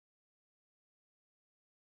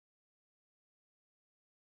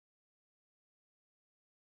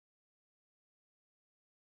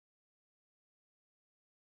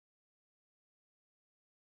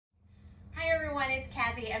everyone, it's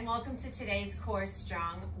Kathy and welcome to today's Core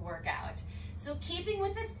Strong workout. So keeping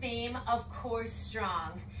with the theme of Core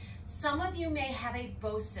Strong, some of you may have a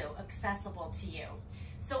BOSU accessible to you.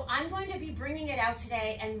 So I'm going to be bringing it out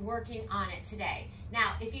today and working on it today.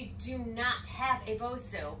 Now, if you do not have a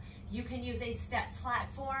BOSU, you can use a step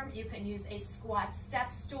platform, you can use a squat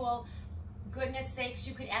step stool. Goodness sakes,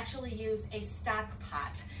 you could actually use a stock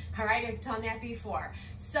pot. All right, I've done that before.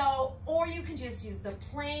 So, or you can just use the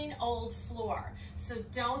plain old floor. So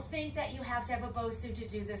don't think that you have to have a BOSU to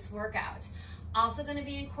do this workout. Also going to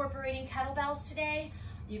be incorporating kettlebells today.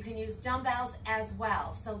 You can use dumbbells as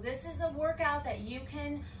well. So this is a workout that you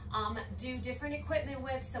can do different equipment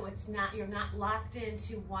with, so you're not locked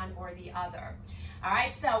into one or the other. All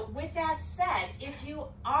right, so with that said, if you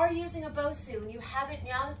are using a BOSU and you haven't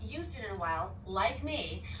used it in a while, like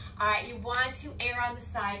me, all right, you want to err on the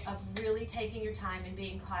side of really taking your time and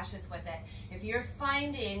being cautious with it. If you're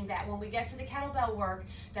finding that when we get to the kettlebell work,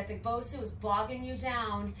 that the BOSU is bogging you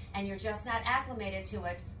down and you're just not acclimated to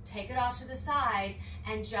it, take it off to the side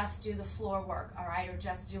and just do the floor work, all right, or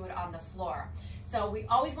just do it on the floor. So we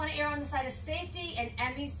always want to err on the side of safety in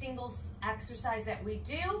any single exercise that we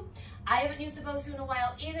do. I haven't used the BOSU in a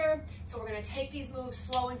while either, so we're going to take these moves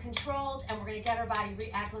slow and controlled, and we're going to get our body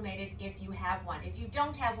reacclimated if you have one. If you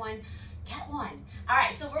don't have one, get one. All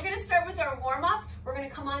right, so we're going to start with our warm-up. We're going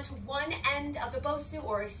to come on to one end of the BOSU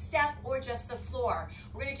or a step or just the floor.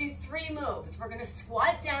 We're going to do 3 moves. We're going to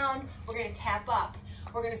squat down, we're going to tap up.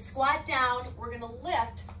 We're going to squat down, we're going to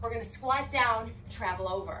lift, we're going to squat down, travel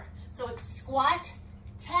over. So it's squat,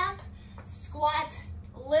 tap, squat,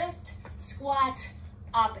 lift, squat,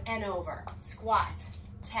 up and over. Squat,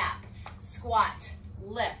 tap, squat,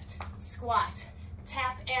 lift, squat,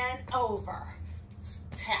 tap and over.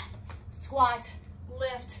 Tap, squat,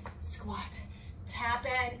 lift, squat, tap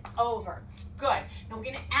and over. Good. Now we're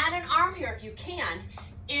going to add an arm here if you can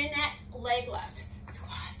in that leg lift.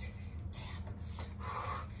 Squat, tap,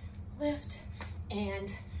 lift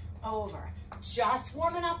and over. Just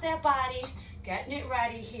warming up that body, getting it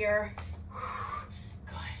ready here.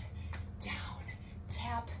 Good. Down,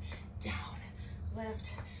 tap, down,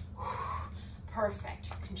 lift.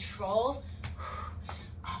 Perfect. Control,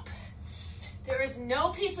 up. There is no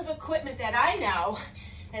piece of equipment that I know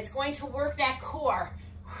that's going to work that core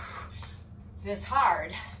this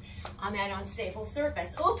hard on that unstable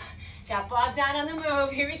surface. Oop, got bogged down on the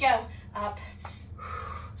move. Here we go. Up.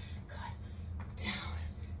 Good. Down,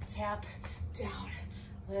 tap, down,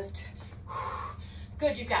 lift.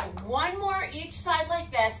 Good, you've got one more each side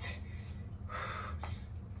like this.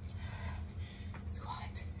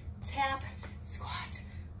 Squat, tap, squat,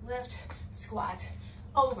 lift, squat,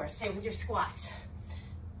 over. Stay with your squats.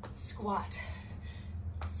 Squat,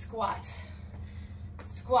 squat,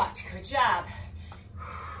 squat. Good job.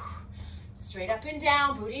 Straight up and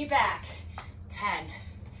down, booty back. 10,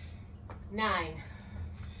 9,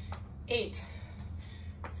 8,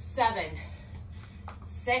 7,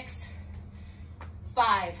 6,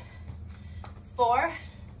 5, 4,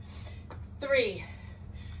 3,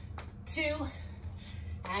 2,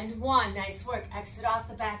 and 1. Nice work. Exit off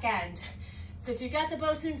the back end. So if you've got the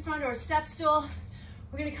BOSU in front or a step stool,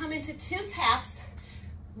 we're going to come into 2 taps.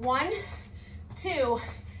 1, 2,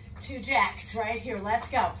 2 jacks right here. Let's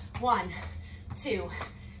go. 1, 2, 1,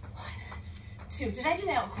 2. Did I do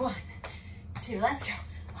that? 1, 2. Let's go.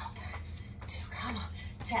 Up, 2. Come on.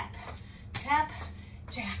 Tap, tap,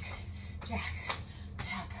 jack, jack,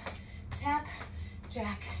 tap, tap,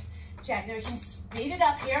 jack, jack. Now you can speed it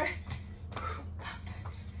up here. Up,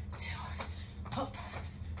 2, up,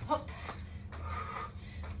 up.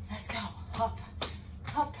 Let's go. Up,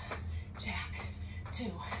 up, jack, 2,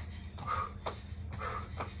 up,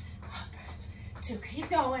 2. Keep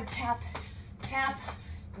going. Tap, tap.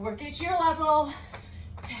 Work at your level.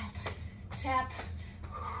 Tap, tap.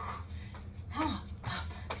 Come on.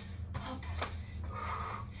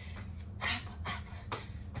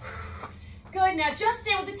 Good, now just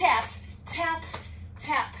stay with the taps. Tap,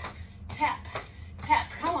 tap, tap,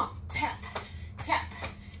 tap. Come on, tap, tap,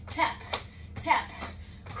 tap, tap.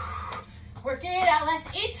 Working it out,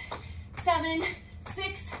 last 8, 7,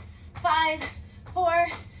 6, 5, 4,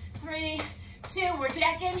 3, 2. We're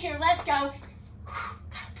jacking here, let's go.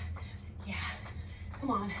 Yeah,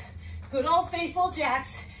 come on. Good old faithful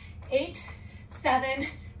jacks. 8, 7,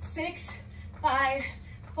 6, 5,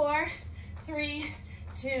 4, 3,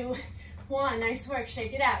 2, 1. Nice work.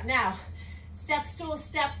 Shake it out. Now, step stool,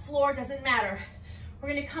 step floor, doesn't matter. We're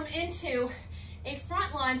going to come into a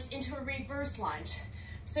front lunge into a reverse lunge.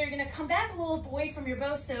 So you're going to come back a little away from your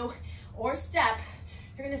BOSU or step.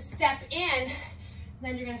 You're going to step in,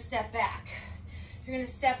 then you're going to step back. You're going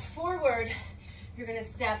to step forward, You're gonna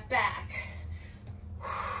step back.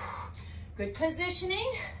 Good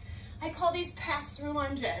positioning. I call these pass-through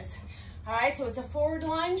lunges. All right, so it's a forward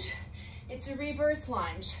lunge, it's a reverse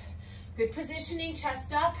lunge. Good positioning,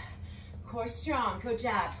 chest up, core strong, good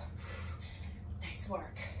job. Nice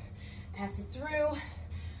work. Pass it through,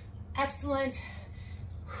 excellent.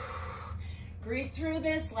 Breathe through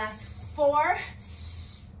this, last 4,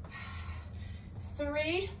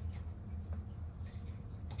 3,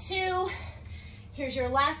 2, here's your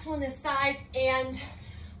last one this side, and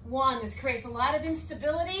 1. This creates a lot of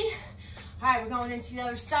instability. All right, we're going into the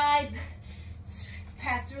other side.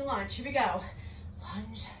 Pass through lunge, here we go.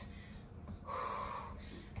 Lunge,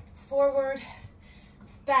 forward,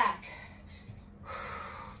 back.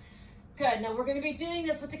 Good, now we're gonna be doing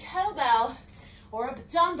this with a kettlebell or a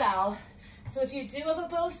dumbbell. So if you do have a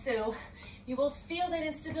bosu, you will feel that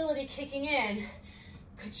instability kicking in.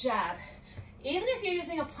 Good job. Even if you're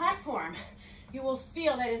using a platform, you will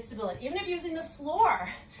feel that instability. Even if you're using the floor,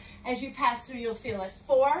 as you pass through, you'll feel it.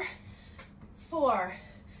 4, 4,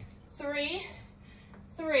 3,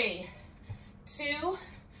 3, 2,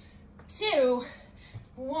 2,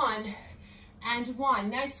 1, and 1.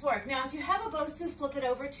 Nice work. Now, if you have a bosu, flip it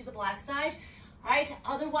over to the black side. All right,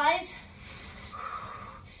 otherwise,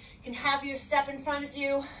 you can have your step in front of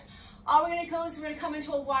you. All we're gonna go is we're gonna come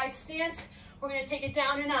into a wide stance. We're gonna take it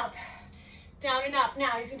down and up. Down and up.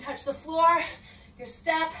 Now, you can touch the floor, your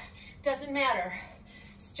step, doesn't matter.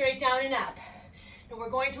 Straight down and up. And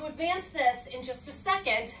we're going to advance this in just a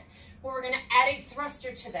second, where we're gonna add a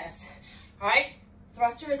thruster to this. All right,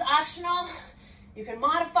 thruster is optional. You can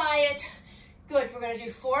modify it. Good, we're gonna do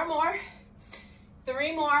 4 more,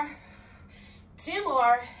 3 more, 2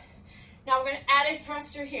 more. Now we're gonna add a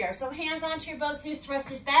thruster here. So hands onto your bosu,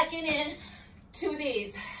 thrust it back in to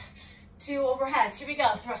these, 2 overheads. Here we go,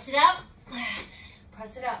 thrust it out,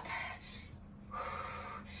 press it up.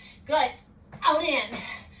 Good, out in.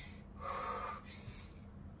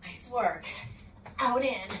 Nice work, out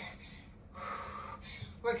in.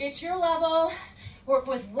 Work at your level, work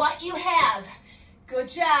with what you have. Good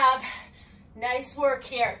job, nice work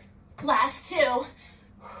here. Last 2.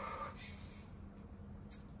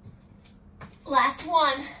 Last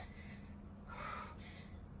 1.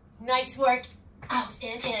 Nice work, out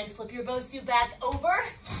and in. Flip your bosu back over.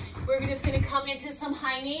 We're just gonna come into some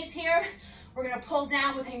high knees here. We're gonna pull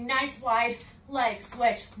down with a nice wide leg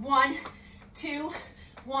switch. 1, 2,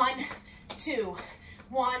 1, 2,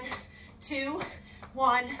 1, 2,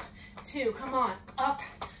 1, 2. Come on, up,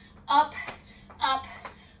 up, up,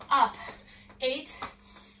 up. 8,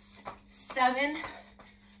 7,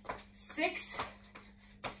 6,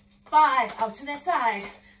 5. Out to that side.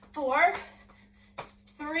 4,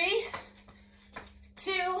 3,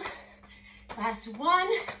 2. Last 1.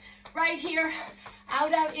 Right here.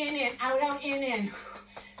 Out, out, in, out, out, in.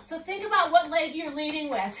 So think about what leg you're leading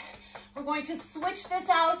with. We're going to switch this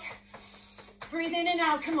out. Breathe in and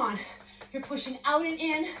out. Come on. You're pushing out and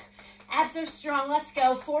in. Abs are strong. Let's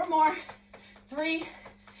go. 4 more. 3,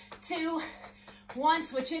 2, 1.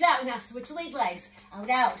 Switch it out. Now switch lead legs. Out,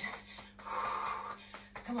 out.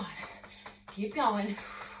 Come on. Keep going.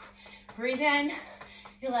 Breathe in.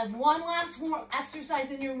 You'll have one last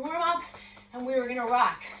exercise in your warm-up, and we're going to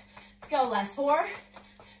rock. Let's go. Last 4,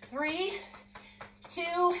 3,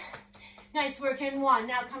 2. Nice work in 1.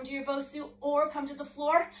 Now come to your bosu or come to the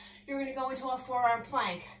floor. You're going to go into a forearm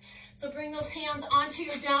plank. So bring those hands onto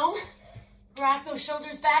your dome. Rock those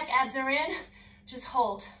shoulders back. Abs are in. Just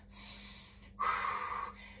hold.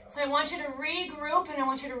 So I want you to regroup, and I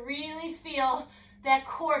want you to really feel that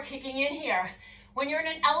core kicking in here. When you're in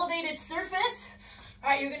an elevated surface, all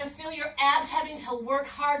right, you're gonna feel your abs having to work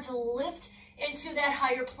hard to lift into that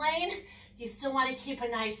higher plane. You still wanna keep a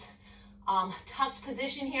nice tucked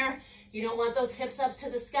position here. You don't want those hips up to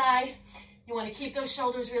the sky. You wanna keep those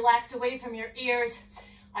shoulders relaxed away from your ears.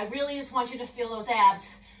 I really just want you to feel those abs.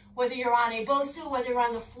 Whether you're on a bosu, whether you're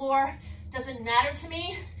on the floor, doesn't matter to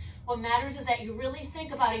me. What matters is that you really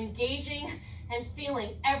think about engaging and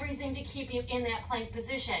feeling everything to keep you in that plank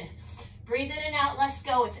position. Breathe in and out, let's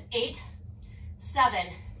go. It's 8, 7,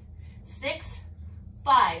 6,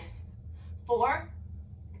 5, 4,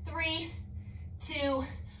 3, 2,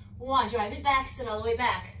 1. Drive it back, sit all the way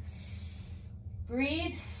back.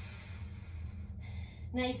 Breathe.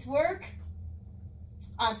 Nice work.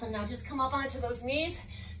 Awesome, now just come up onto those knees.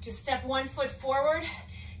 Just step 1 foot forward.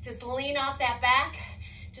 Just lean off that back.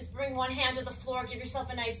 Just bring one hand to the floor. Give yourself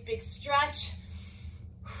a nice big stretch.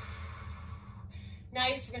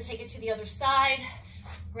 Nice, we're gonna take it to the other side.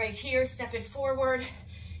 Right here, step it forward.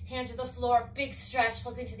 Hand to the floor, big stretch.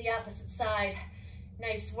 Looking to the opposite side.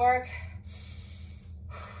 Nice work.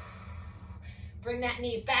 Bring that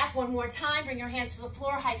knee back one more time. Bring your hands to the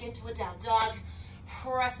floor, hike into a down dog.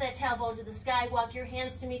 Press that tailbone to the sky. Walk your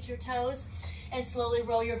hands to meet your toes and slowly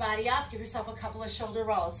roll your body up. Give yourself a couple of shoulder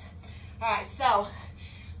rolls. All right, so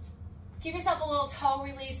give yourself a little toe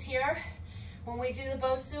release here. When we do the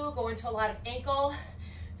bosu, go into a lot of ankle,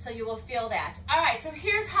 so you will feel that. All right, so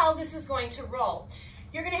here's how this is going to roll.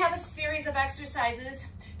 You're gonna have a series of exercises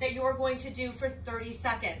that you are going to do for 30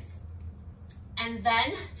 seconds. And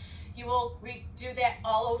then you will do that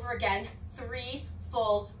all over again, 3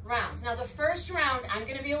 full rounds. Now the first round, I'm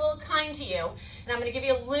gonna be a little kind to you, and I'm gonna give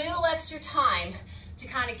you a little extra time to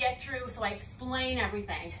kind of get through so I explain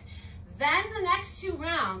everything. Then the next 2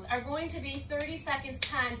 rounds are going to be 30 seconds,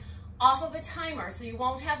 10 off of a timer, so you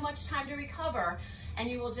won't have much time to recover, and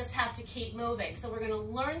you will just have to keep moving. So we're gonna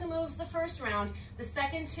learn the moves the first round. The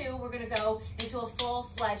second 2, we're gonna go into a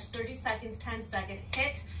full-fledged 30 seconds, 10-second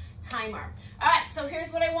HIIT timer. All right, so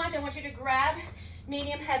here's what I want. I want you to grab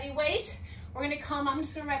medium heavy weight. We're gonna come, I'm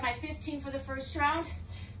just gonna write my 15 for the first round.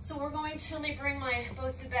 So we're going to, let me bring my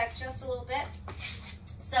bosu back just a little bit.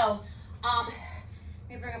 So, let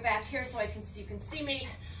me bring it back here so you can see me.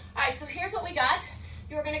 All right, so here's what we got.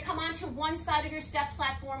 You're gonna come onto one side of your step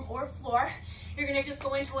platform or floor. You're gonna just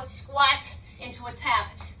go into a squat, into a tap.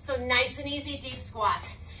 So nice and easy, deep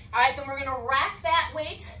squat. All right, then we're gonna rack that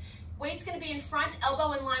weight. Weight's gonna be in front,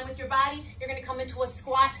 elbow in line with your body. You're gonna come into a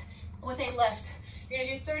squat with a lift. You're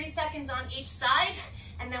gonna do 30 seconds on each side,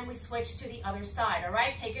 and then we switch to the other side, all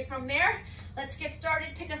right? Take it from there. Let's get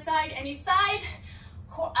started. Pick a side, any side.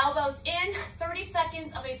 Elbows in, 30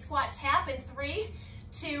 seconds of a squat tap in 3,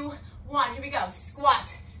 2, 1. Here we go.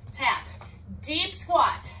 Squat, tap, deep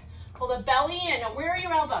squat. Pull the belly in. Now, where are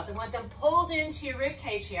your elbows? I want them pulled into your rib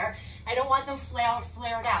cage here. I don't want them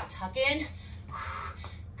flared out. Tuck in.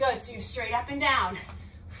 Good. So you're straight up and down.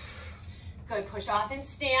 Good. Push off and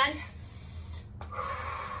stand.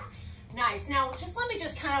 Nice. Now, let me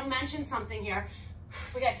kind of mention something here.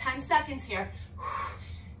 We got 10 seconds here.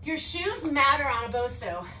 Your shoes matter on a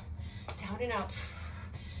bosu. Down and up.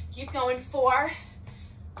 Keep going. 4,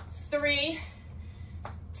 3,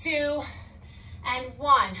 2, and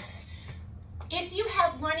 1. If you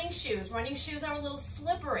have running shoes are a little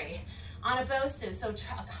slippery on a bosu, so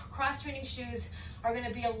cross-training shoes are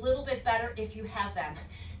gonna be a little bit better if you have them.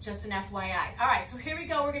 Just an FYI. All right, so here we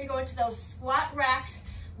go. We're gonna go into those squat racked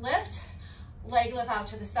lift, leg lift out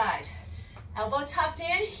to the side. Elbow tucked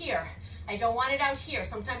in here. I don't want it out here.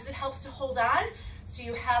 Sometimes it helps to hold on so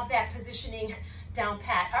you have that positioning down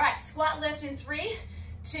pat. All right, squat lift in 3,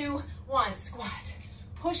 2, 1. Squat,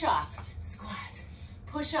 push off, squat,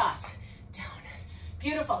 push off, down.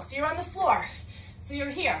 Beautiful. So you're on the floor. So you're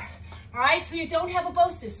here. All right, so you don't have a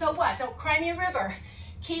bosu. So what? Don't cry me a river.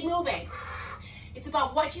 Keep moving. It's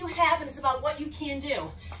about what you have and it's about what you can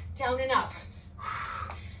do. Down and up.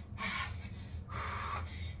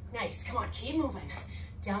 Nice. Come on, keep moving.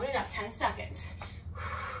 Down and up, 10 seconds.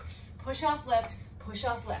 Push off, lift, push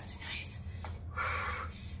off, lift. Nice.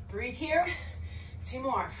 Breathe here. 2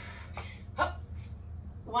 more. Up.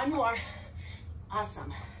 1 more.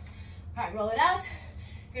 Awesome. All right, roll it out.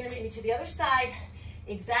 You're gonna meet me to the other side.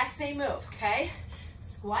 Exact same move, okay?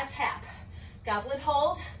 Squat tap. Goblet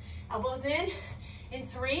hold. Elbows in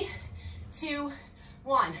 3, 2,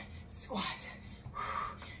 1. Squat.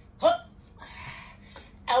 Up.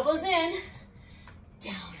 Elbows in.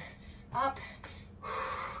 Down, up,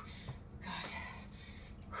 good.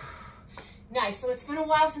 Nice, so it's been a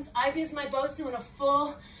while since I've used my bosu in a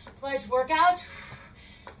full-fledged workout.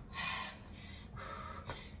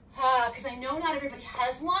 Because I know not everybody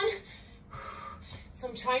has one. So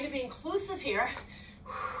I'm trying to be inclusive here.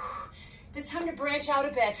 It's time to branch out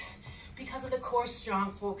a bit because of the core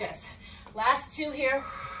strong focus. Last 2 here.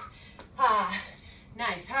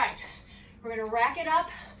 Nice, all right. We're gonna rack it up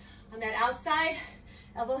on that outside.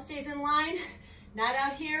 Elbow stays in line, not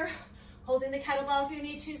out here. Holding the kettlebell if you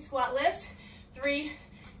need to. Squat lift. 3,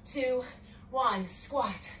 2, 1.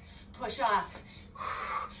 Squat. Push off.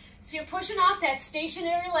 So you're pushing off that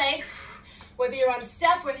stationary leg, whether you're on a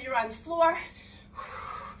step, whether you're on the floor.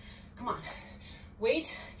 Come on.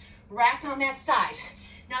 Weight racked on that side.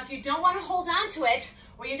 Now, if you don't want to hold on to it,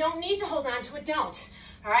 or you don't need to hold on to it, don't.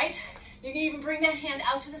 All right? You can even bring that hand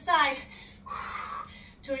out to the side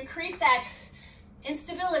to increase that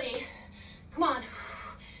instability. Come on.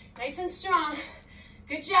 Nice and strong.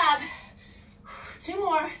 Good job. 2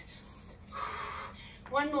 more.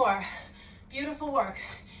 1 more. Beautiful work.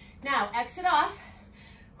 Now, exit off.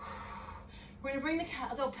 We're going to bring the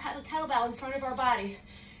kettlebell in front of our body.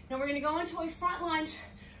 Now, we're going to go into a front lunge,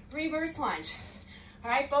 reverse lunge.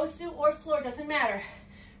 All right, bosu or floor, doesn't matter.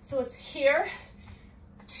 So it's here,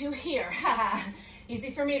 to here.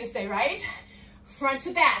 Easy for me to say, right? Front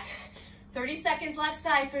to back. 30 seconds left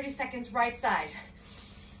side, 30 seconds right side.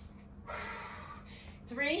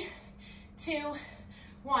 3, 2,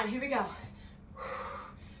 1. Here we go.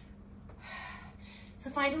 So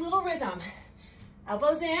find a little rhythm.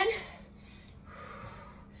 Elbows in.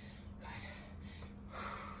 Good.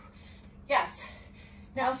 Yes.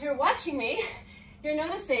 Now if you're watching me, you're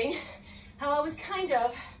noticing how I was kind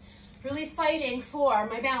of really fighting for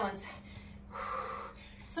my balance.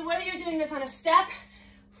 So whether you're doing this on a step,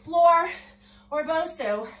 floor, or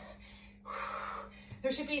bosu,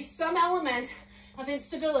 there should be some element of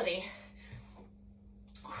instability.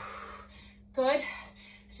 Good.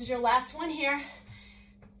 This is your last one here.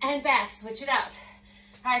 And back, switch it out.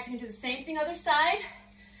 All right, so you can do the same thing other side.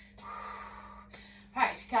 All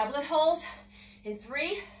right, goblet hold in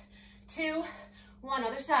 3, 2, 1,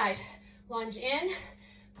 other side. Lunge in,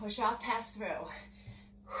 push off, pass through.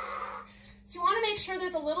 So you want to make sure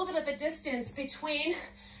there's a little bit of a distance between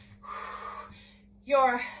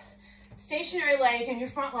your stationary leg and your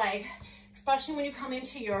front leg, especially when you come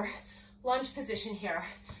into your lunge position here.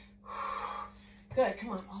 Good, come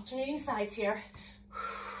on, alternating sides here.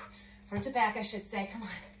 Front to back, I should say, come on.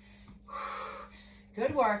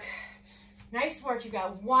 Good work. Nice work, you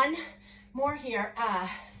got one more here.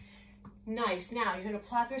 Nice, now you're gonna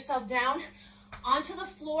plop yourself down onto the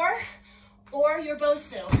floor or your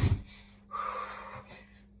bosu.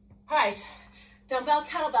 All right, dumbbell,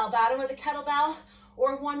 kettlebell, bottom of the kettlebell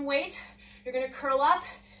or one weight. You're gonna curl up,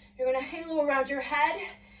 you're gonna halo around your head,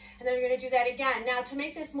 and then you're gonna do that again. Now to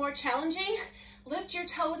make this more challenging, lift your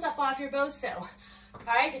toes up off your bosu.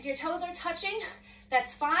 All right, if your toes are touching,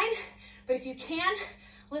 that's fine, but if you can,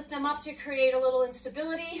 lift them up to create a little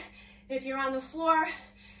instability. If you're on the floor,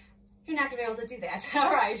 you're not gonna be able to do that.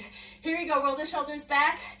 All right, here you go, roll the shoulders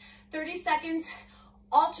back, 30 seconds,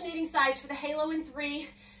 alternating sides for the halo in 3,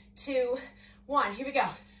 2, 1. Here we go,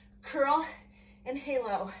 curl and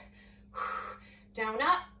halo. Down,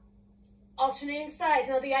 up, alternating sides.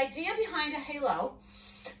 Now the idea behind a halo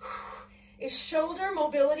is shoulder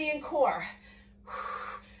mobility and core.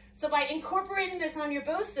 So by incorporating this on your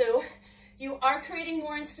bosu, you are creating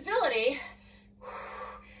more instability.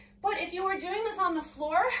 But if you are doing this on the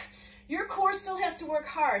floor, your core still has to work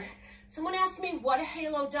hard. Someone asked me what a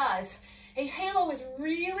halo does. A halo is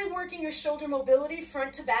really working your shoulder mobility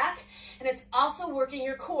front to back, and it's also working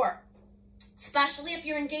your core, especially if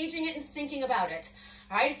you're engaging it and thinking about it.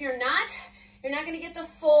 All right, if you're not gonna get the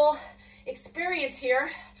full experience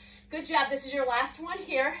here. Good job, this is your last one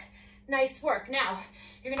here. Nice work. Now,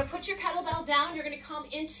 you're gonna put your kettlebell down, you're gonna come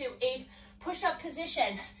into a push-up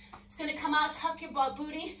position. It's gonna come out, tuck your butt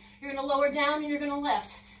booty, you're gonna lower down and you're gonna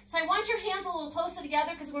lift. So I want your hands a little closer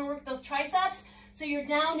together because we're gonna work those triceps. So you're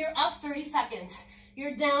down, you're up, 30 seconds.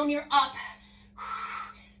 You're down, you're up.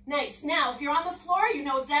 Nice. Now, if you're on the floor, you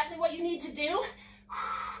know exactly what you need to do.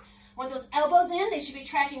 Want those elbows in, they should be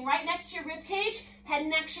tracking right next to your rib cage. Head and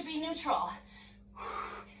neck should be neutral.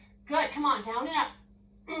 Good, come on, down and up.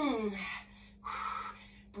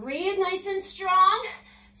 Breathe nice and strong.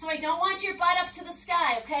 So I don't want your butt up to the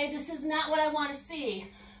sky, okay? This is not what I want to see.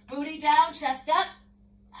 Booty down, chest up.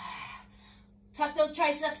 Tuck those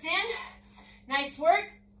triceps in. Nice work.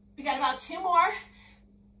 We got about 2 more.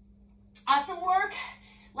 Awesome work.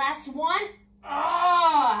 Last one.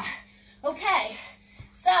 Okay.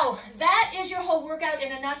 So that is your whole workout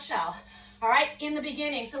in a nutshell. All right, in the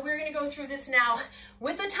beginning. So we're going to go through this now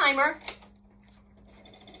with the timer.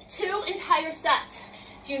 2 entire sets.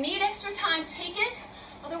 If you need extra time, take it.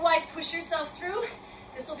 Otherwise, push yourself through.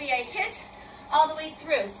 This will be a HIIT all the way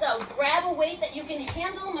through. So grab a weight that you can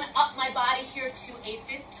handle. I'm going to up my body here to a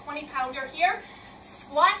 20-pounder here.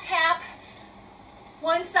 Squat tap.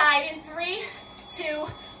 One side in 3, 2,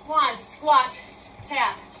 1. Squat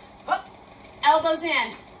tap. Up. Elbows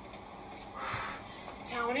in.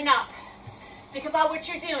 Down and up. Think about what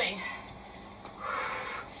you're doing.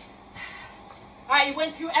 All right, you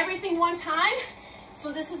went through everything one time.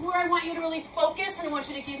 So this is where I want you to really focus, and I want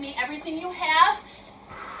you to give me everything you have.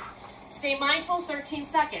 Stay mindful, 13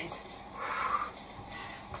 seconds.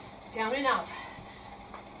 Down and up.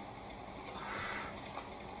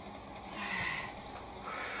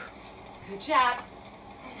 Good job.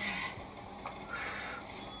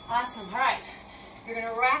 Awesome, all right. You're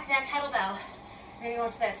gonna rack that kettlebell. You're gonna go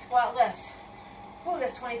into that squat lift. Oh,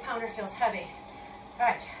 this 20-pounder feels heavy. All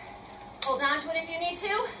right, hold on to it if you need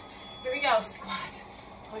to. Here we go, squat,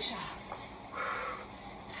 push off.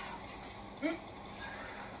 Out.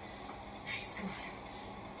 Nice, come on.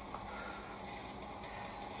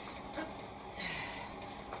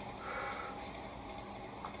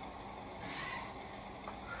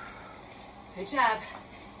 Good job.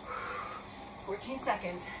 14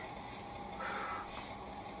 seconds.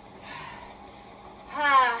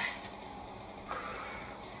 Ah.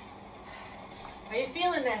 Are you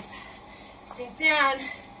feeling this? Sink down.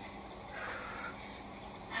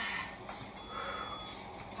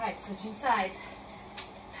 All right, switching sides.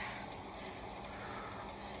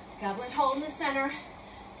 Goblet hold in the center.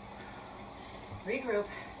 Regroup.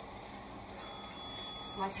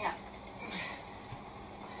 Squat tap.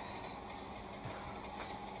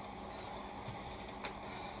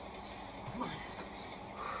 Come on.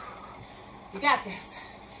 You got this.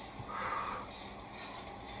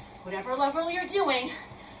 Whatever level you're doing,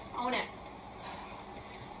 own it.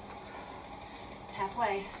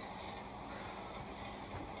 Halfway.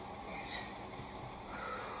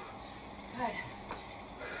 Good.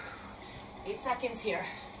 8 seconds here.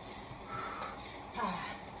 All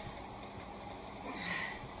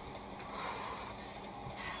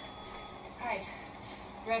right,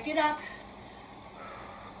 rack it up.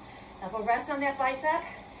 Elbow rests on that bicep.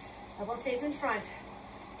 Elbow stays in front.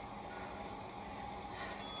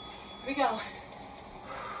 Here we go.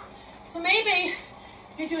 So maybe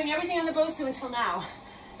you're doing everything on the bosu until now.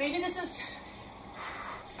 Maybe this is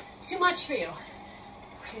too much for you.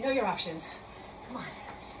 You know your options. Come on.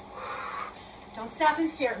 Don't stop and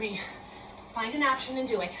stare at me. Find an option and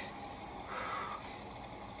do it.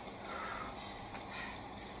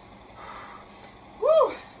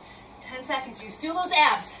 Woo! 10 seconds. You feel those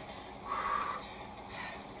abs.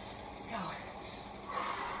 Let's go.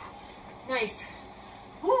 Nice.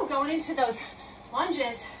 Woo, going into those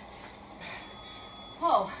lunges.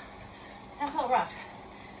 Whoa, that felt rough.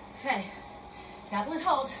 Okay, goblet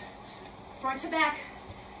hold, front to back,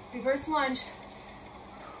 reverse lunge.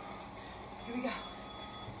 Here we go.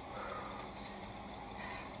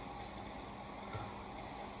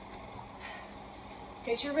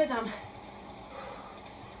 Get your rhythm.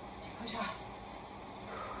 Push off.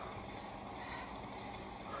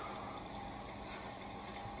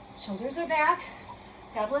 Shoulders are back.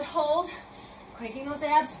 Goblet hold. Cranking those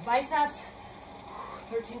abs, biceps.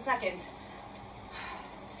 13 seconds.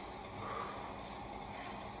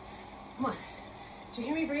 Come on. Do you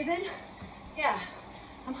hear me breathing? Yeah.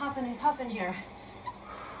 I'm huffing and puffing here.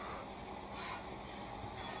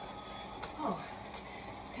 Oh.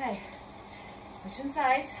 Okay. Switching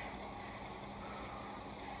sides.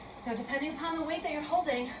 Now, depending upon the weight that you're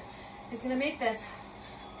holding, is going to make this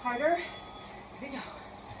harder. Here we go.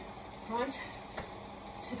 Front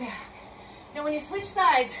to back. Now, when you switch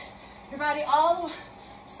sides, your body all of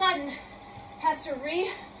a sudden has to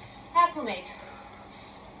re-acclimate.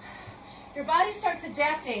 Your body starts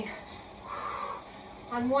adapting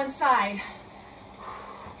on one side.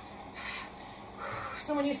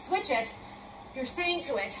 So when you switch it, you're saying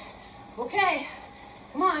to it, okay,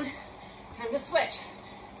 come on, time to switch.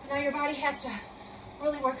 So now your body has to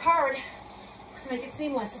really work hard to make it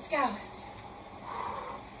seamless. Let's go.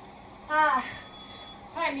 All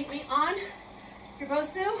right, meet me on your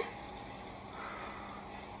bosu.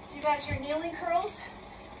 If you got your kneeling curls,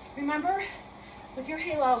 remember with your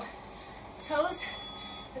halo, toes,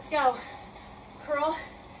 let's go. Curl,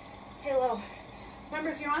 halo. Remember,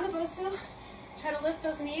 if you're on the bosu, try to lift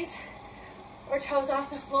those knees or toes off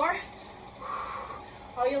the floor.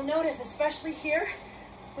 All you'll notice, especially here,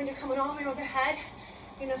 when you're coming all the way over the head,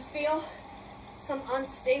 you're gonna feel some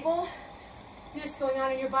unstableness going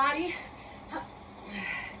on in your body.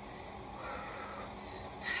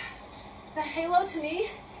 The halo, to me,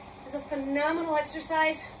 is a phenomenal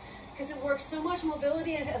exercise because it works so much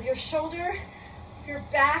mobility of your shoulder, your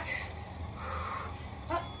back.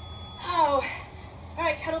 Oh. All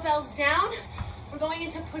right, kettlebells down. We're going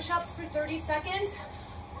into push-ups for 30 seconds.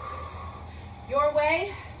 Your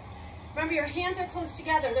way. Remember, your hands are close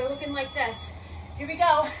together. They're looking like this. Here we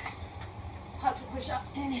go. Up to push up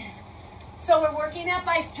and in. So we're working that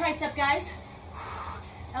tricep, guys.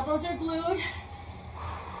 Elbows are glued.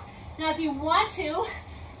 Now, if you want to,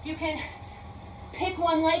 you can pick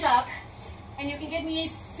one leg up and you can give me a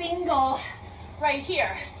single right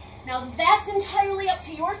here. Now, that's entirely up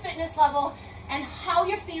to your fitness level and how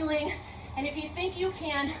you're feeling, and if you think you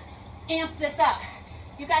can amp this up.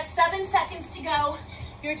 You've got 7 seconds to go.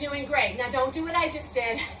 You're doing great. Now, don't do what I just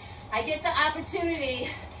did. I get the opportunity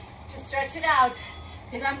to stretch it out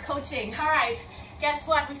because I'm coaching. All right, guess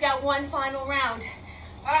what? We've got one final round.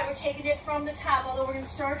 All right, we're taking it from the top, although we're going to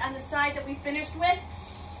start on the side that we finished with.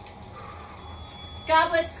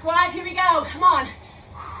 Goblet squat. Here we go. Come on.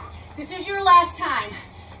 This is your last time.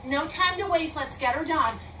 No time to waste. Let's get her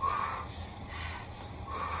done.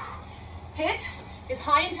 HIIT is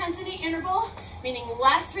high intensity interval, meaning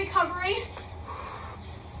less recovery.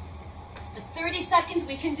 30 seconds,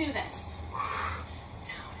 we can do this.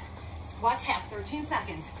 Down. Squat tap, 13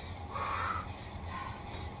 seconds.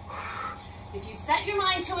 If you set your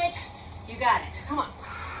mind to it, you got it. Come on.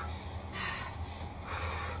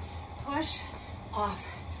 Push off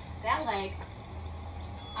that leg.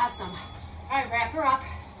 Awesome. All right, wrap her up.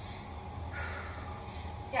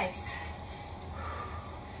 Yikes.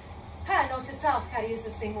 Note to self, gotta use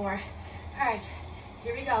this thing more. All right,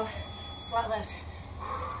 here we go. Squat lift.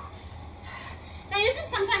 Now you can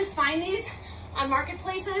sometimes find these on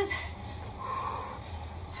marketplaces,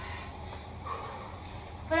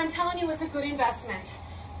 but I'm telling you it's a good investment.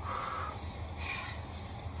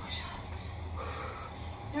 Push off.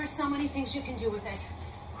 There are so many things you can do with it.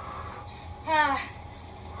 Come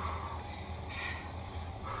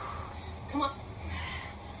on.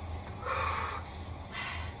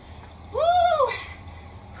 Woo!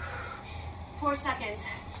 4 seconds.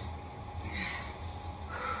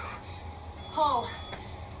 Pull.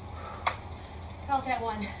 Felt that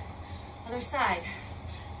one. Other side.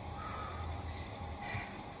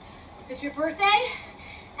 If it's your birthday,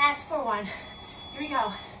 ask for one. Here we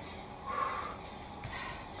go.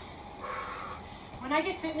 When I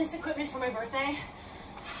get fitness equipment for my birthday,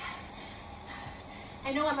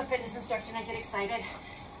 I know I'm a fitness instructor and I get excited,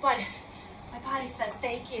 but my body says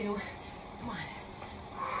thank you. Come on.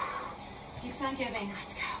 Keeps on giving.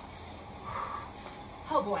 Let's go.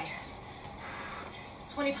 Oh boy.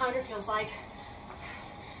 This 20-pounder feels like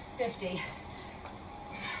 50.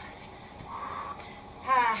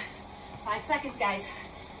 5 seconds, guys.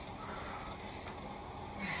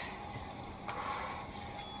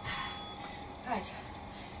 All right.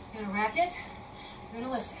 You're gonna rack it. You're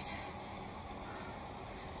gonna lift it.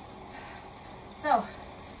 So,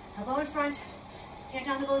 elbow in front, hand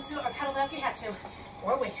down the bosu or kettlebell if you have to,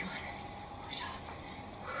 or weight to one. Push off.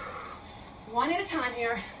 One at a time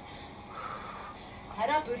here. Head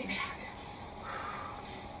up, booty back.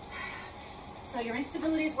 So your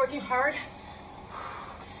instability is working hard.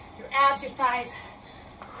 Your abs, your thighs,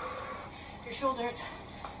 your shoulders.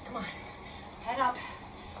 Come on, head up.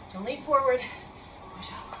 Don't lean forward.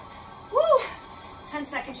 Push off. Woo! 10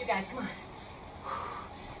 seconds, you guys, come on.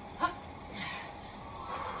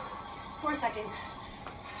 4 seconds.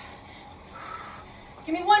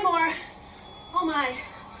 Give me one more. Oh my.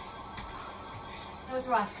 That was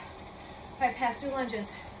rough. All right, pass through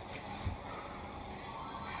lunges.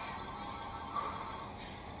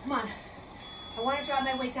 Come on. I want to drop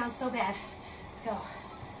my weight down so bad. Let's go.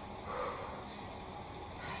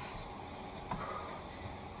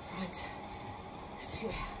 Front. To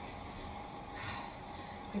back.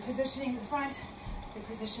 Good positioning to the front. Good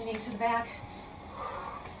positioning to the back.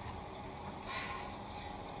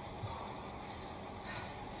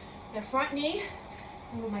 The front knee,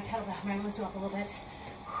 move my kettlebell, my bosu up a little bit.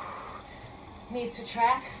 Needs to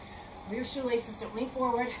track where your shoelaces, don't lean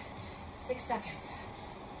forward. 6 seconds.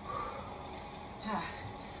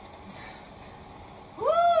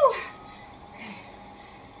 Woo! Okay,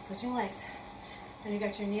 switching legs. Then you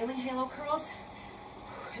got your kneeling halo curls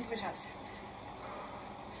and push-ups.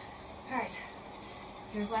 All right,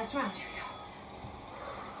 here's last round. Here we go.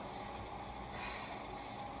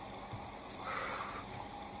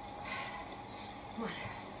 Come on.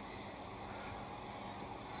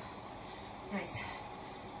 Nice.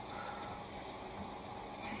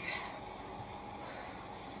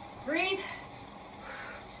 Breathe.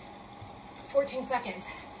 14 seconds.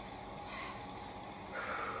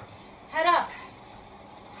 Head up.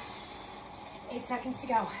 8 seconds to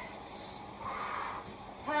go.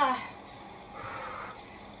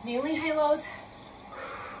 Kneeling halos.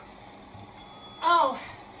 Oh.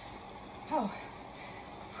 Oh.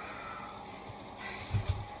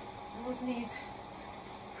 On those knees.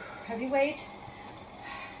 Heavy weight.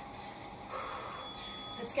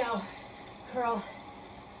 Let's go. Curl.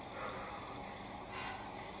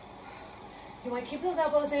 You want to keep those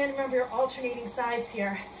elbows in. Remember, you're alternating sides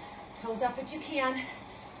here. Toes up if you can. All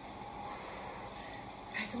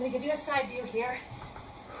right, so I'm going to give you a side view here.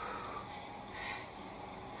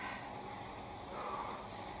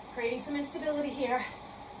 Creating some instability here.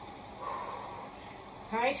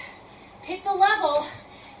 All right, pick the level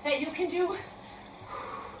that you can do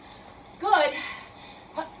good.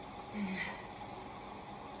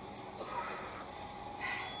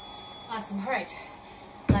 Awesome, all right.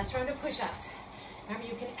 Last round of push-ups. Remember,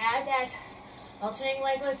 you can add that alternating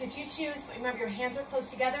leg lift if you choose, but remember your hands are close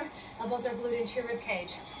together, elbows are glued into your rib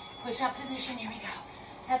cage. Push-up position, here we go.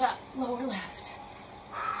 Head up, lower left.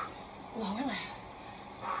 Lower left.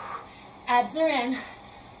 Abs are in.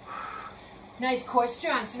 Nice core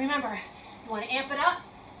strong. So remember, you want to amp it up.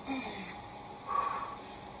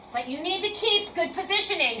 But you need to keep good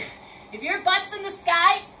positioning. If your butt's in the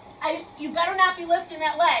sky, you better not be lifting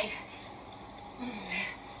that leg.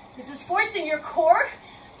 This is forcing your core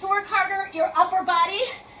to work harder, your upper body,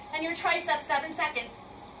 and your triceps. 7 seconds.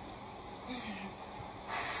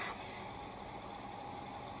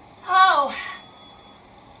 Oh,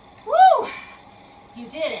 woo, you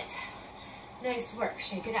did it. Nice work,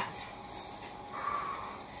 shake it out.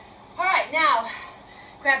 All right, now,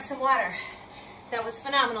 grab some water. That was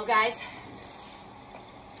phenomenal, guys.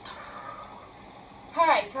 All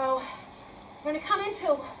right, so we're gonna come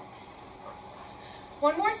into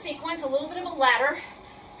one more sequence, a little bit of a ladder,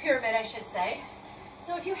 pyramid, I should say.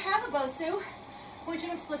 So if you have a bosu, I want you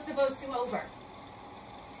to flip the bosu over.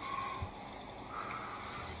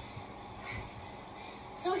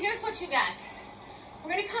 So here's what you got.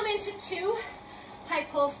 We're gonna come into 2 high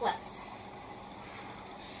pull flips.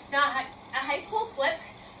 Now a high pull flip,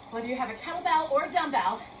 whether you have a kettlebell or a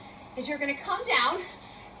dumbbell, is you're gonna come down,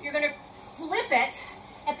 you're gonna flip it,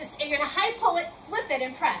 you're gonna high pull it, flip it,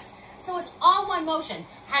 and press. So it's all one motion.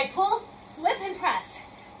 High pull, flip, and press.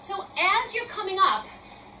 So as you're coming up,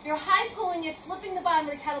 you're high pulling it, flipping the bottom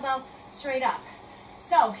of the kettlebell straight up.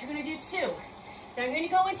 So you're gonna do 2. Then you're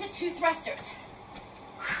gonna go into 2 thrusters.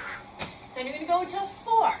 Then you're gonna go into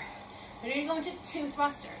 4. Then you're gonna go into 2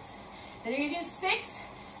 thrusters. Then you're gonna do 6,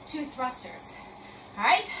 2 thrusters. All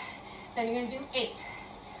right? Then you're gonna do 8,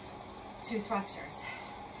 2 thrusters.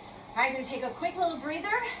 All right, I'm gonna take a quick little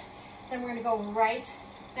breather. Then we're gonna go right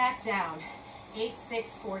back down. 8,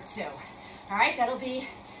 6, 4, 2. All right, that'll be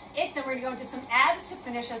it. Then we're gonna go into some abs to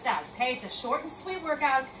finish us out, okay? It's a short and sweet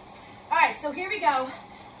workout. All right, so here we go.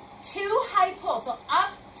 2 high pulls, so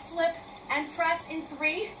up, flip, and press in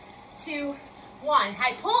 3, 2, 1.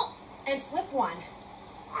 High pull and flip 1.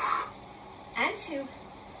 And 2.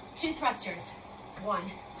 2 thrusters.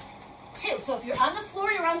 1, 2. So if you're on the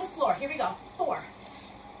floor, you're on the floor. Here we go. 4.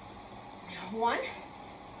 1,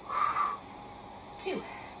 2,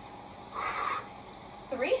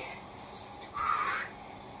 3,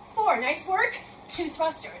 4. Nice work. 2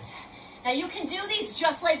 thrusters. Now you can do these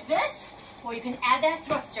just like this, or you can add that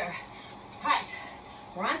thruster. All right.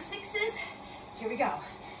 We're on 6s. Here we go.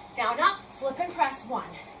 Down, up, flip and press. 1.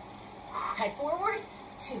 Head forward.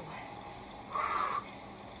 2.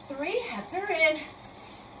 3. Abs are in.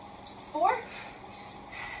 4.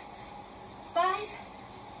 5.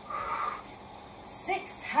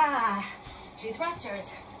 6. 2 thrusters.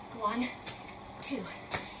 1, 2. All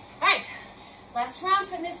right. Last round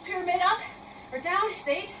from this pyramid up or down is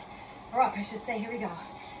 8. Or up, I should say. Here we go.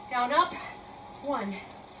 Down, up. 1,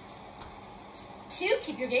 2.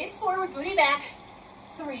 Keep your gaze forward, booty back.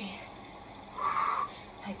 3.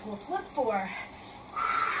 High pull, flip. 4.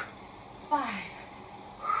 5.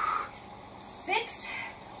 6.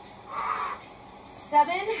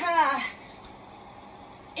 7.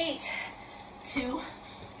 8. 2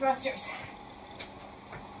 thrusters.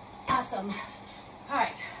 Awesome. All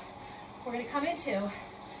right. We're going to come into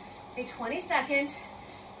a 20-second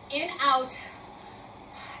in-out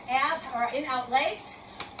ab or in-out legs,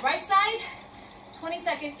 right side.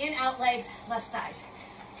 20-second in-out legs, left side.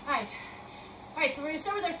 All right. All right, so we're gonna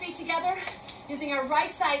start with our feet together, using our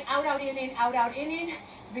right side, out, out, in, out, out, in. Here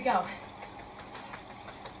we go.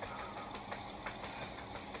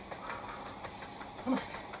 Come on.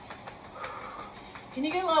 Can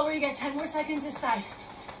you get lower? You got 10 more seconds this side.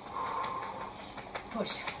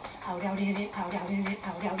 Push. Out, out, in, out, out, in,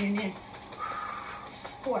 out, out, in.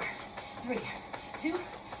 4, 3, 2,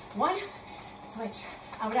 1. Switch.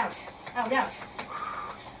 Out, out, out, out.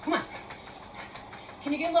 Come on.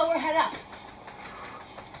 Can you get lower? Head up.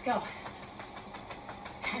 Let's go.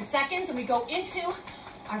 10 seconds, and we go into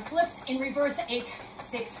our flips in reverse. 8,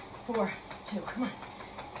 6, 4, 2. Come on.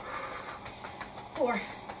 4,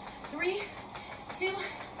 3, 2,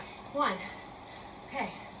 1. Okay.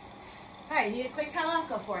 All right, you need a quick towel off?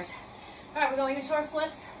 Go for it. All right, we're going into our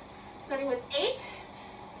flips, starting with 8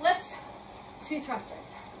 flips, 2 thrusters.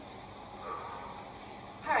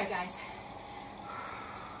 All right, guys.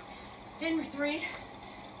 In 3,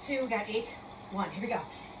 2, we got 8, 1. Here we go.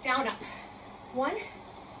 Down, up. 1,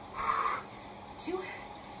 2,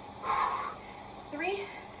 3,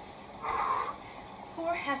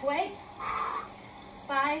 4, halfway.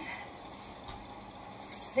 5,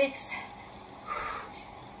 6,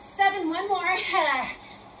 7, one more.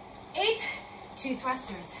 8, 2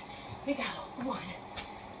 thrusters. Here we go. 1,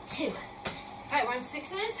 2. All right, we're on 6s.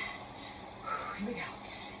 Here we go.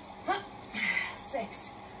 6,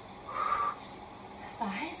 5,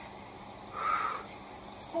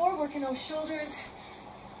 4, working those shoulders.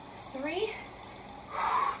 3,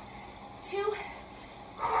 2,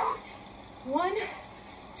 1,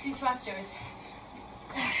 2 thrusters.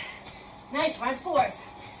 Nice, we're on 4s.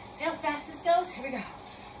 See how fast this goes? Here we go.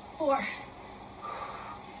 4,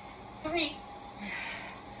 3,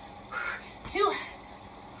 2,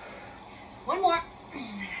 1 more.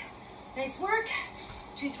 Nice work.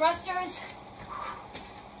 2 thrusters.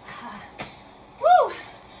 Woo! All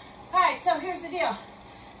right, so here's the deal.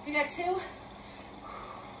 We got 2,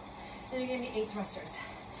 then you're gonna need 8 thrusters.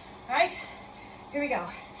 All right, here we go.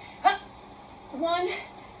 1,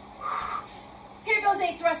 here goes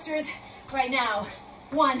 8 thrusters right now.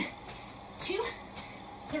 1, 2,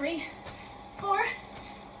 3, 4,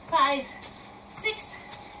 5, 6,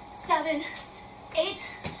 7, 8.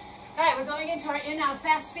 All right, we're going into our in, out,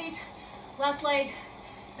 fast feet. Left leg,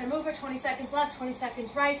 so mover, 20 seconds left, 20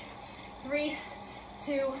 seconds right. 3,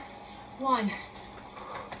 2, 1.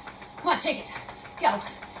 Come on, shake it. Go,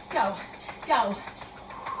 go, go.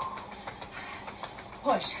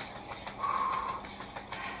 Push.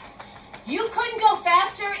 You couldn't go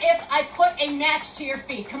faster if I put a match to your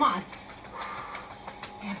feet. Come on.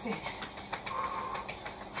 Abs in.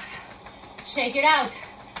 Shake it out.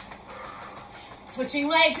 Switching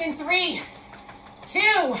legs in 3,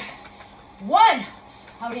 2, 1.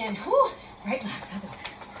 Out in. Whew. Right, left.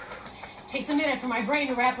 Takes a minute for my brain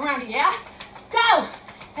to wrap around it, yeah? Go!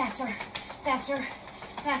 Faster, faster,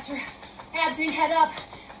 faster. Abs in, head up.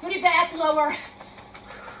 Booty back, lower.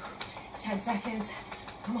 10 seconds.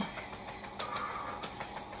 Come on.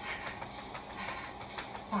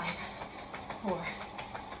 5, 4,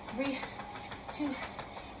 3, 2,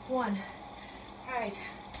 1. All right.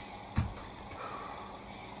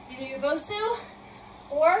 Either your bosu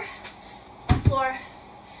or the floor.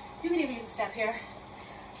 You can even use a step here.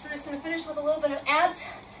 So we're just gonna finish with a little bit of abs.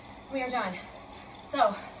 We are done.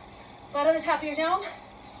 So, butt on the top of your dome.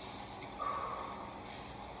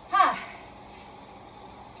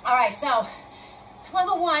 All right, so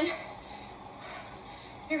level 1,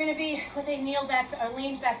 you're gonna be with a kneel back or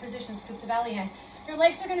leaned back position, scoop the belly in. Your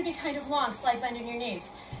legs are gonna be kind of long, slight bend in your knees.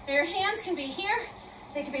 Now your hands can be here,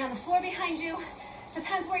 they can be on the floor behind you.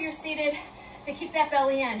 Depends where you're seated, but keep that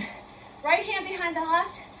belly in. Right hand behind the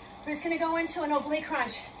left, we're just gonna go into an oblique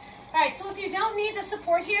crunch. All right, so if you don't need the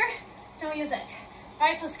support here, don't use it. All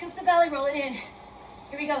right, so scoop the belly, roll it in.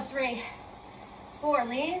 Here we go, 3, 4,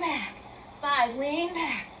 lean back. 5, lean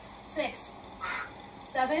back. 6,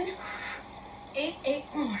 7, 8, 8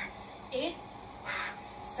 more. 8,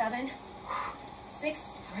 7, 6,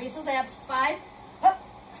 raise those abs. 5, up,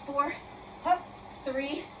 4, up,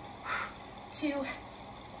 3, 2,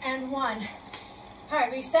 and 1. All right,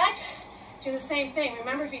 reset. Do the same thing.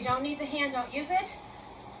 Remember, if you don't need the hand, don't use it.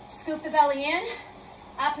 Scoop the belly in.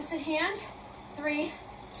 Opposite hand. 3,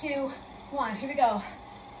 2, 1. Here we go.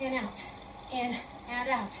 In, out. In, and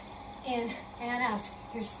out. In, and out.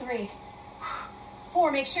 Here's 3.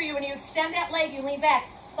 4. Make sure when you extend that leg, you lean back.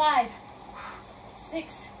 5,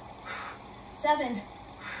 6, 7,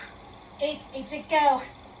 8. 8 to go.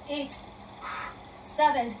 8,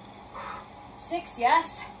 7, 6.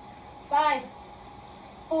 Yes. 5,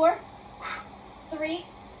 4, 3,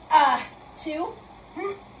 2,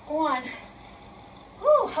 1.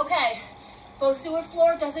 Woo, okay. Bosu or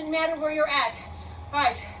floor, doesn't matter where you're at. All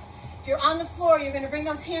right, if you're on the floor, you're gonna bring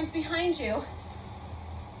those hands behind you.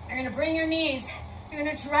 You're gonna bring your knees, you're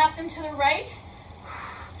gonna drop them to the right,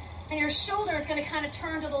 and your shoulder is gonna kind of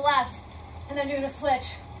turn to the left, and then you're gonna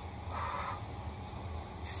switch.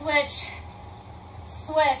 Switch,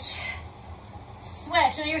 switch,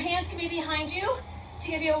 switch. Now your hands can be behind you to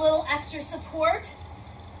give you a little extra support.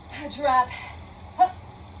 Drop.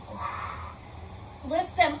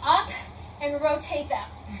 Lift them up and rotate them.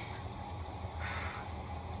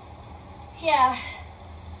 Yeah.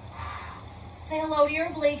 Say hello to your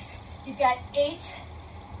obliques. You've got 8,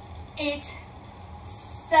 8,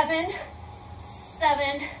 7,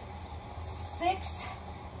 7, 6,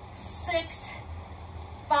 6,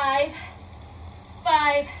 5,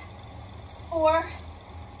 5, 4,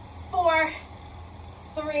 4,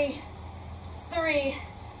 3, 3,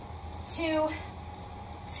 2,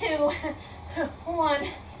 2, 1,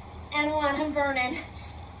 and 1. I'm burning.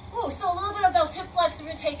 Ooh, so a little bit of those hip flexors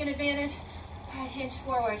are taking advantage. All right, hinge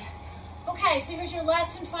forward. Okay, so here's your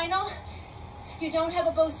last and final. If you don't have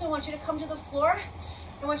a bosu, I want you to come to the floor.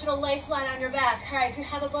 I want you to lay flat on your back. All right, if you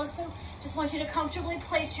have a bosu, just want you to comfortably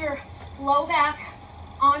place your low back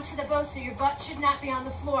onto the bosu. Your butt should not be on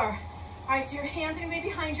the floor. All right, so your hands are gonna be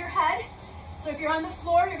behind your head. So if you're on the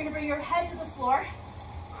floor, you're gonna bring your head to the floor.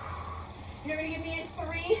 You're gonna give me a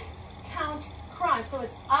 3 count crunch. So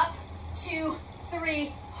it's up, 2,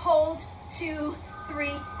 3, hold, 2,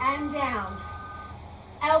 3, and down.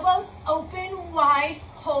 Elbows open, wide,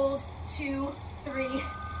 hold, 2, 3,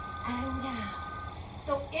 and down.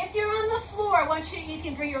 So if you're on the floor, I want you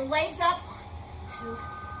can bring your legs up, 2,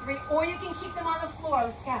 3, or you can keep them on the floor.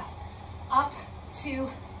 Let's go. Up, 2,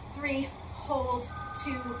 3, hold,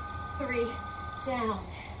 2, 3, down.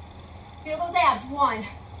 Feel those abs, 1,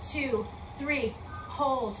 2, 3,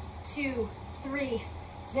 hold, 2, 3,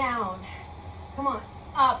 down. Come on,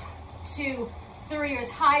 up, 2, 3, or as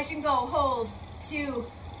high as you can go, hold, 2,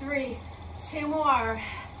 3, 2 more.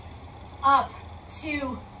 Up,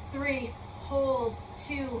 2, 3, hold,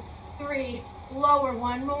 2, 3, lower,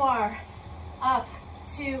 1 more. Up,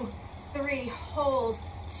 2, 3, hold,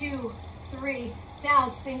 2, 3,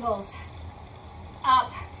 down, singles.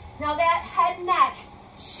 Up. Now that head, neck,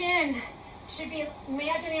 chin should be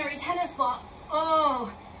imaginary tennis ball.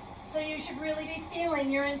 Oh, so you should really be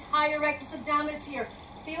feeling your entire rectus abdominis here.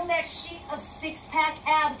 Feel that sheet of 6-pack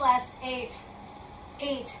abs. Last 8,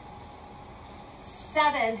 8,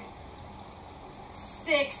 7,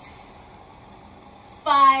 6,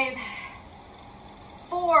 5,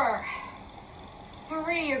 4,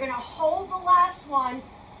 3. You're gonna hold the last one.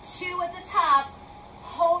 2 at the top.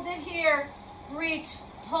 Hold it here. Reach,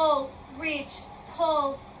 pull,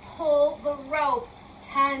 pull the rope.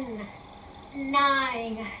 10,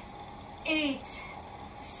 9, 8,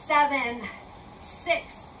 7,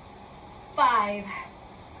 6, 5,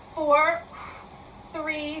 4,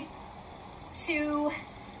 3, 2,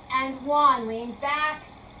 and 1. Lean back,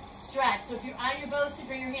 stretch. So if you're on your bosu,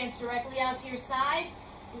 bring your hands directly out to your side.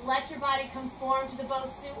 Let your body conform to the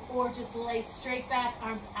bosu, or just lay straight back,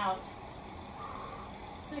 arms out.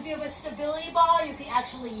 So if you have a stability ball, you can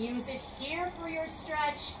actually use it here for your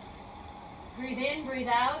stretch. Breathe in, breathe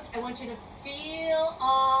out. I want you to feel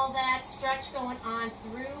all that stretch going on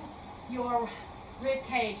through your rib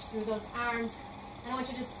cage, through those arms. And I want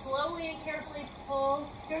you to slowly and carefully pull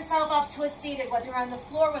yourself up to a seated, whether you're on the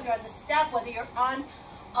floor, whether you're on the step, whether you're on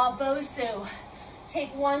a bosu.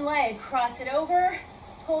 Take one leg, cross it over,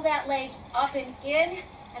 pull that leg up and in,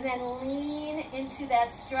 and then lean into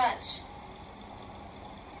that stretch.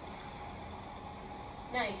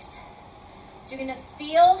 Nice. So you're gonna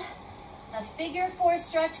feel a figure 4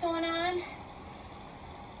 stretch going on.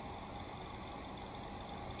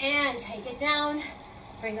 And take it down.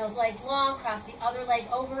 Bring those legs long, cross the other leg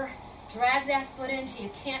over, drag that foot in till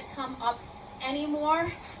you can't come up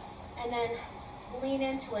anymore, and then lean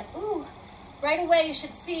into it. Ooh, right away you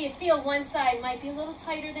should feel one side might be a little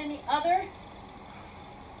tighter than the other.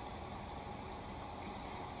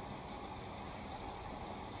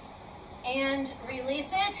 And release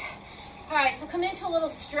it. All right, so come into a little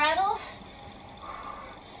straddle.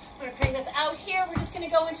 I'm gonna bring this out here. We're just gonna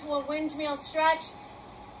go into a windmill stretch,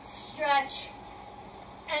 stretch,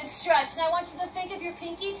 and stretch. Now I want you to think of your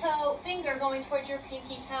pinky toe, finger going towards your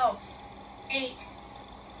pinky toe. 8,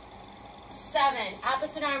 7,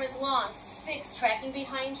 opposite arm is long. 6, tracking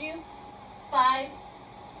behind you. 5,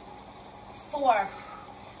 4,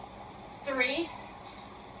 3,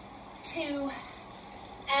 2,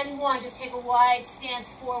 and 1. Just take a wide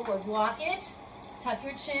stance forward. Walk it. Tuck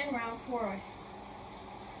your chin, round forward.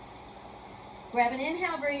 Grab an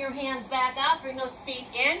inhale, bring your hands back up, bring those feet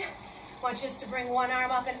in. I want you just to bring one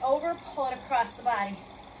arm up and over, pull it across the body.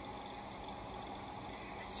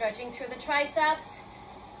 Stretching through the triceps.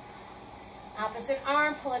 Opposite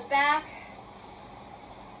arm, pull it back.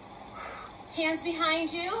 Hands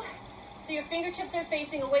behind you. So your fingertips are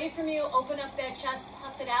facing away from you. Open up that chest,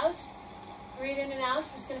 puff it out. Breathe in and out.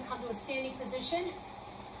 We're just going to come to a standing position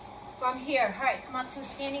from here. All right, come up to a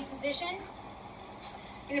standing position.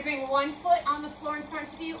 You're going to bring one foot on the floor in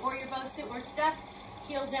front of you, or your bosu or step.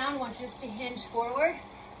 Heel down. I want you just to hinge forward.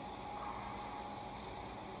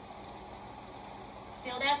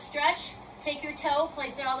 Feel that stretch. Take your toe,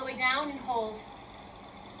 place it all the way down, and hold.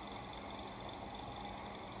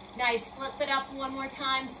 Nice. Flip it up one more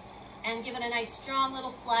time and give it a nice strong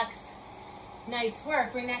little flex. Nice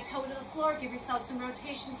work. Bring that toe to the floor. Give yourself some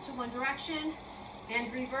rotations to one direction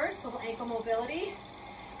and reverse. Little ankle mobility.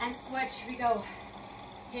 And switch. Here we go.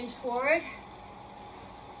 Hinge forward.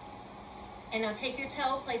 And now take your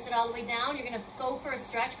toe, place it all the way down. You're going to go for a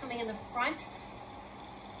stretch coming in the front.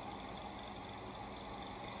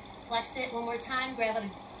 Flex it one more time. Grab it a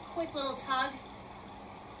quick little tug.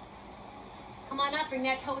 Come on up. Bring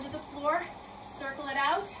that toe to the floor. Circle it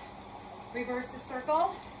out. Reverse the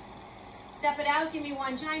circle. Step it out. Give me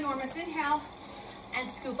one ginormous inhale.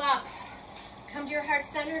 And scoop up. Come to your heart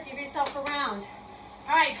center. Give yourself a round.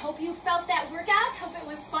 All right. Hope you felt that workout. Hope it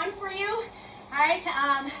was fun for you. All right.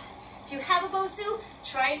 If you have a bosu,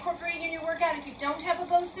 try incorporating it in your workout. If you don't have a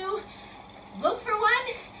bosu, look for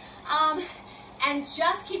one. And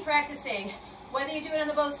just keep practicing. Whether you do it on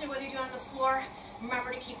the bosu, whether you do it on the floor,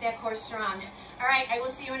 Remember to keep that core strong. All right, I will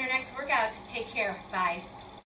see you in our next workout. Take care. Bye.